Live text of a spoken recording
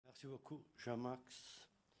Merci beaucoup, Jean-Max.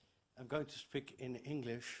 I'm going to speak in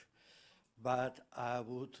English, but I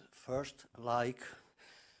would first like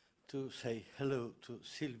to say hello to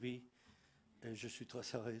Sylvie. Et je suis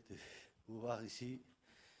très heureux de vous voir ici,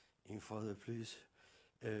 une fois de plus.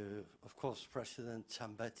 Of course, President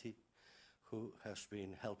Ciambetti, who has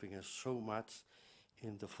been helping us so much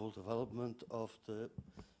in the full development of the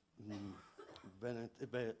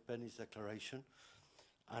Venice Declaration,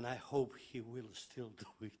 and I hope he will still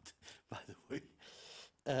do it, by the way.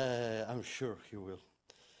 I'm sure he will.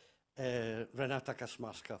 Renata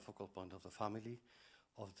Kasmarska, focal point of the family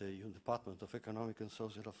of the Department of Economic and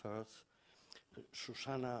Social Affairs.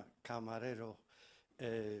 Susana Camarero,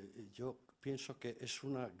 yo pienso que es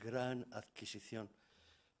una gran adquisición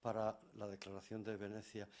para la Declaración de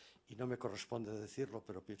Venecia, y no me corresponde decirlo,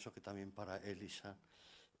 pero pienso que también para ELISAN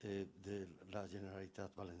de la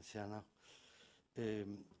Generalitat Valenciana.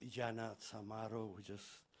 Jana Zamaro, we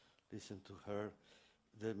just listened to her,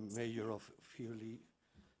 the mayor of Fini,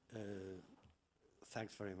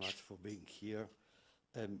 thanks very much for being here.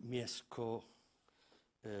 Miesco,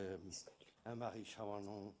 Marie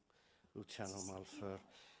Chavanon, Luciano Malfer,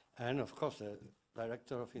 and of course the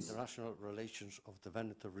Director of International Relations of the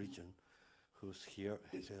Veneto region, who's here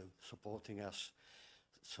supporting us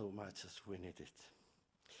so much as we need it.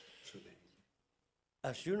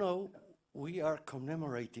 As you know, we are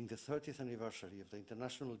commemorating the 30th anniversary of the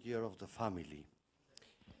International Year of the Family.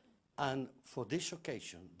 And for this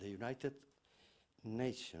occasion, the United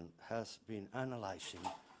Nations has been analyzing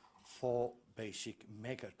 4 basic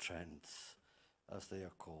megatrends, as they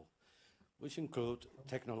are called, which include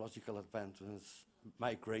technological advancements,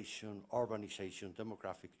 migration, urbanization,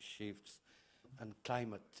 demographic shifts, and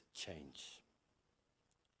climate change.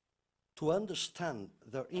 To understand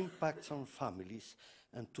their impacts on families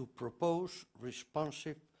and to propose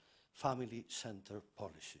responsive family-centered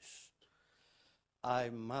policies. I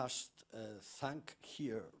must thank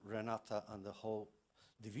here Renata and the whole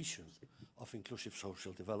division of inclusive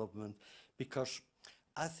social development, because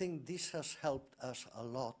I think this has helped us a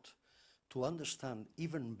lot to understand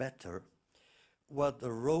even better what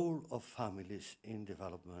the role of families in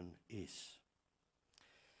development is.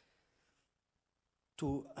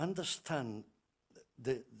 To understand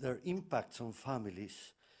their impacts on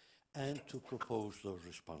families and to propose those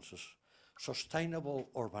responses. Sustainable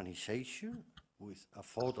urbanization with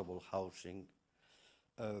affordable housing,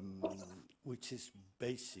 which is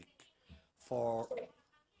basic for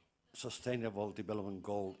Sustainable Development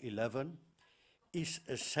Goal 11, is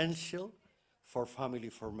essential for family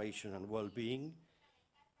formation and well-being,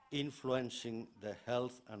 influencing the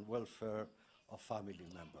health and welfare of family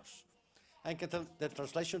members. And the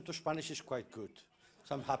translation to Spanish is quite good,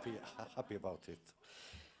 so I'm happy about it.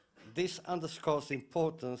 This underscores the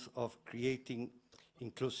importance of creating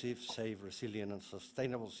inclusive, safe, resilient, and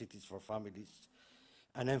sustainable cities for families,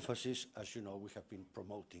 an emphasis, as you know, we have been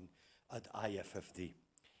promoting at IFFD.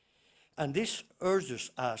 And this urges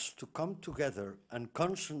us to come together and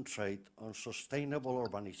concentrate on sustainable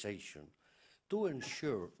urbanization to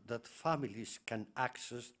ensure that families can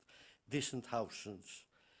access decent houses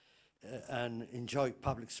and enjoy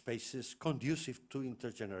public spaces conducive to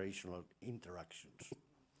intergenerational interactions.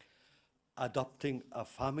 Adopting a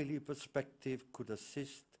family perspective could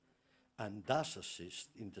assist and does assist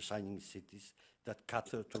in designing cities that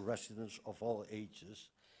cater to residents of all ages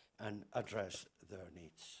and address their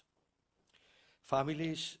needs.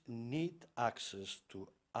 Families need access to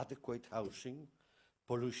adequate housing,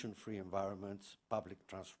 pollution-free environments, public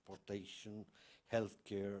transportation,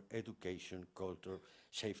 healthcare, education, culture,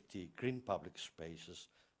 safety, green public spaces,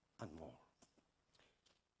 and more.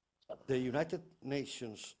 The United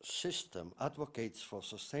Nations system advocates for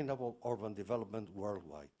sustainable urban development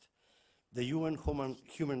worldwide. The UN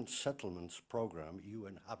Human Settlements Program,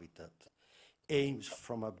 UN Habitat, aims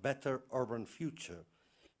from a better urban future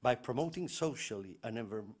by promoting socially and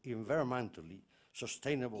environmentally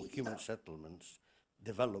sustainable human settlements,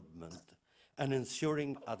 development, and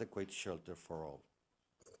ensuring adequate shelter for all.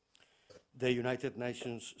 The United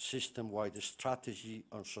Nations system-wide strategy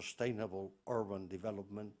on sustainable urban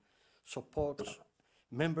development supports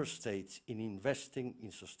member states in investing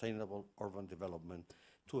in sustainable urban development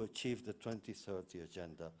to achieve the 2030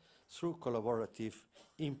 agenda through collaborative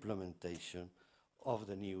implementation of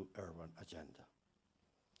the new urban agenda.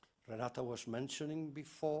 Renata was mentioning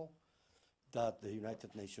before that the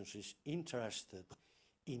United Nations is interested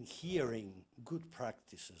in hearing good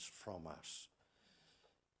practices from us.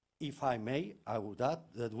 If I may, I would add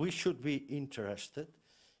that we should be interested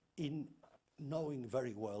in knowing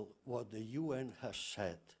very well what the UN has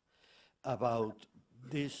said about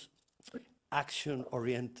this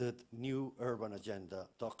action-oriented new urban agenda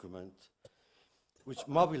document which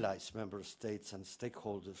mobilized member states and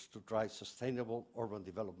stakeholders to drive sustainable urban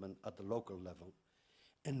development at the local level,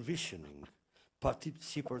 envisioning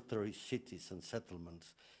participatory cities and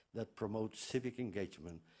settlements that promote civic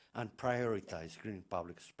engagement and prioritize green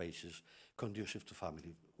public spaces conducive to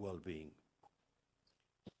family well-being.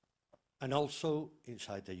 And also,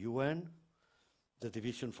 inside the UN, the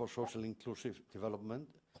Division for Social Inclusive Development,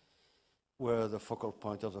 where the focal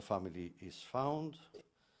point of the family is found,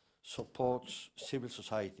 supports civil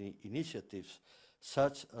society initiatives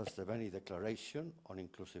such as the Venice Declaration on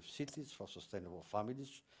Inclusive Cities for Sustainable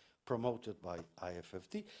Families, promoted by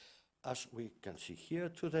IFFD, as we can see here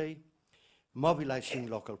today, mobilizing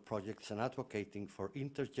local projects and advocating for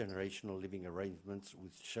intergenerational living arrangements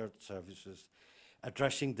with shared services,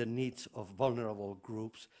 addressing the needs of vulnerable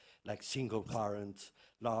groups like single parents,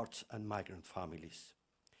 large and migrant families.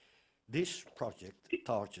 This project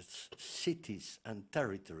targets cities and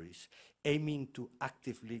territories aiming to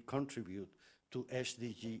actively contribute to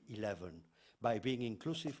SDG 11 by being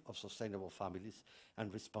inclusive of sustainable families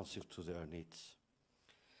and responsive to their needs.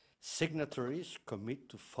 Signatories commit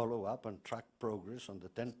to follow up and track progress on the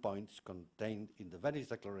 10 points contained in the Venice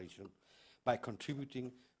Declaration by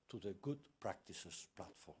contributing to the Good Practices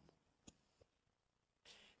platform.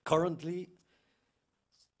 Currently,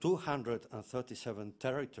 237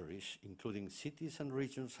 territories, including cities and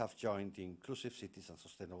regions, have joined the Inclusive Cities and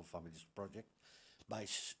Sustainable Families project by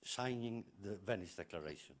signing the Venice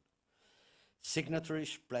Declaration.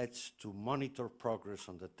 Signatories pledge to monitor progress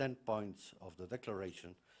on the 10 points of the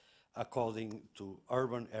Declaration according to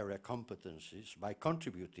urban area competencies by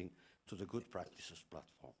contributing to the Good Practices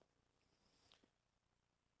platform.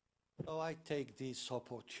 So I take this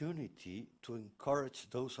opportunity to encourage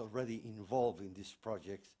those already involved in this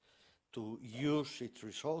project to use its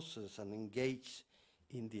resources and engage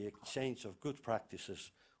in the exchange of good practices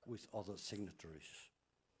with other signatories.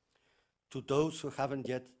 To those who haven't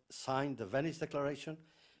yet signed the Venice Declaration,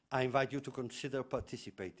 I invite you to consider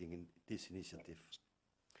participating in this initiative.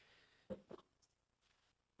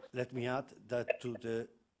 Let me add that to the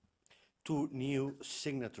 2 new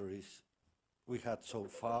signatories we had so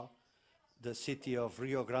far, the city of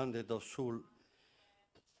Rio Grande do Sul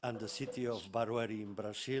and the city of Barueri in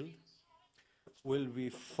Brazil, will be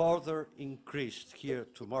further increased here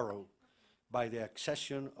tomorrow by the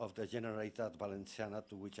accession of the Generalitat Valenciana,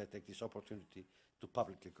 to which I take this opportunity to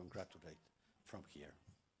publicly congratulate from here.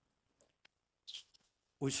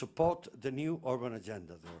 We support the new urban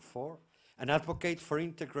agenda, therefore, and advocate for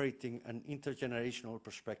integrating an intergenerational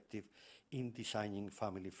perspective in designing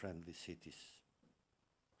family-friendly cities.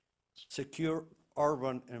 Secure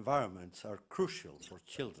urban environments are crucial for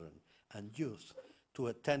children and youth to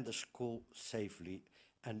attend the school safely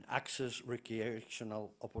and access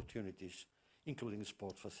recreational opportunities, including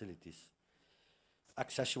sport facilities.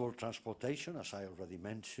 Accessible transportation, as I already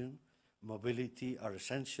mentioned, mobility are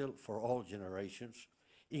essential for all generations,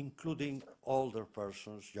 including older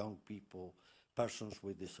persons, young people, persons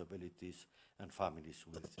with disabilities, and families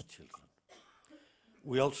with children.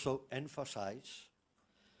 We also emphasize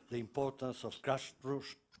the importance of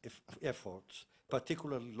grassroots efforts,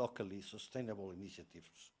 particularly locally sustainable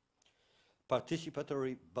initiatives.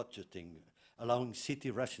 Participatory budgeting, allowing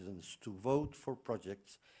city residents to vote for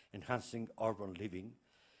projects enhancing urban living,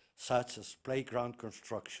 such as playground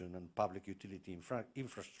construction and public utility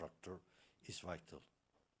infrastructure, is vital.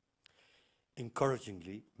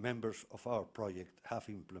 Encouragingly, members of our project have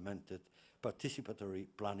implemented participatory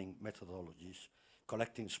planning methodologies,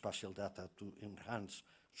 collecting spatial data to enhance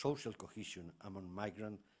social cohesion among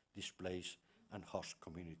migrant, displaced, and host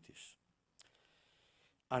communities.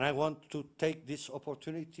 And I want to take this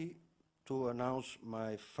opportunity to announce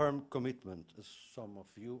my firm commitment, as some of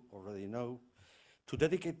you already know, to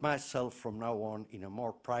dedicate myself from now on in a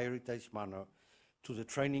more prioritized manner to the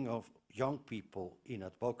training of young people in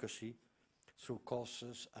advocacy through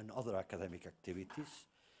courses and other academic activities,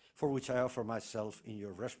 for which I offer myself in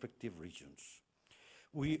your respective regions.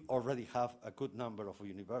 We already have a good number of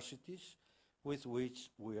universities with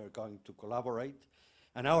which we are going to collaborate,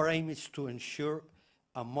 and our aim is to ensure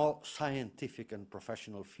a more scientific and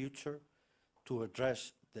professional future to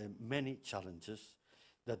address the many challenges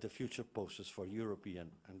that the future poses for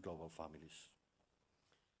European and global families.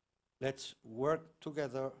 Let's work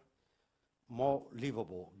together more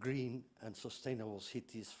livable, green and sustainable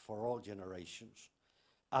cities for all generations,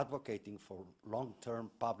 advocating for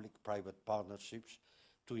long-term public-private partnerships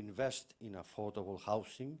to invest in affordable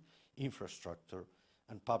housing, infrastructure,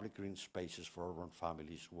 and public green spaces for urban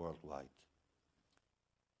families worldwide.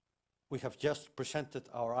 We have just presented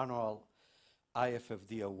our annual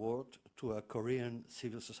IFFD award to a Korean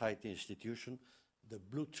civil society institution, the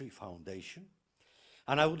Blue Tree Foundation.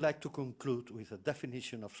 And I would like to conclude with a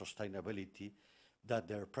definition of sustainability that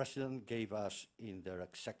their president gave us in their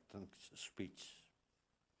acceptance speech.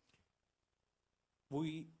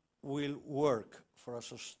 We will work for a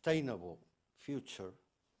sustainable future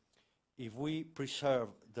if we preserve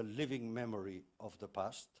the living memory of the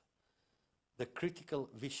past, the critical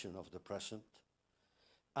vision of the present,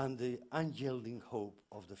 and the unyielding hope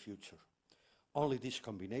of the future. Only this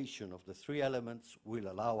combination of the three elements will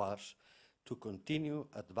allow us to continue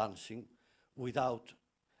advancing without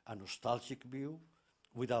a nostalgic view,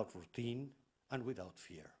 without routine, and without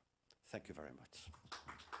fear. Thank you very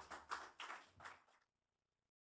much.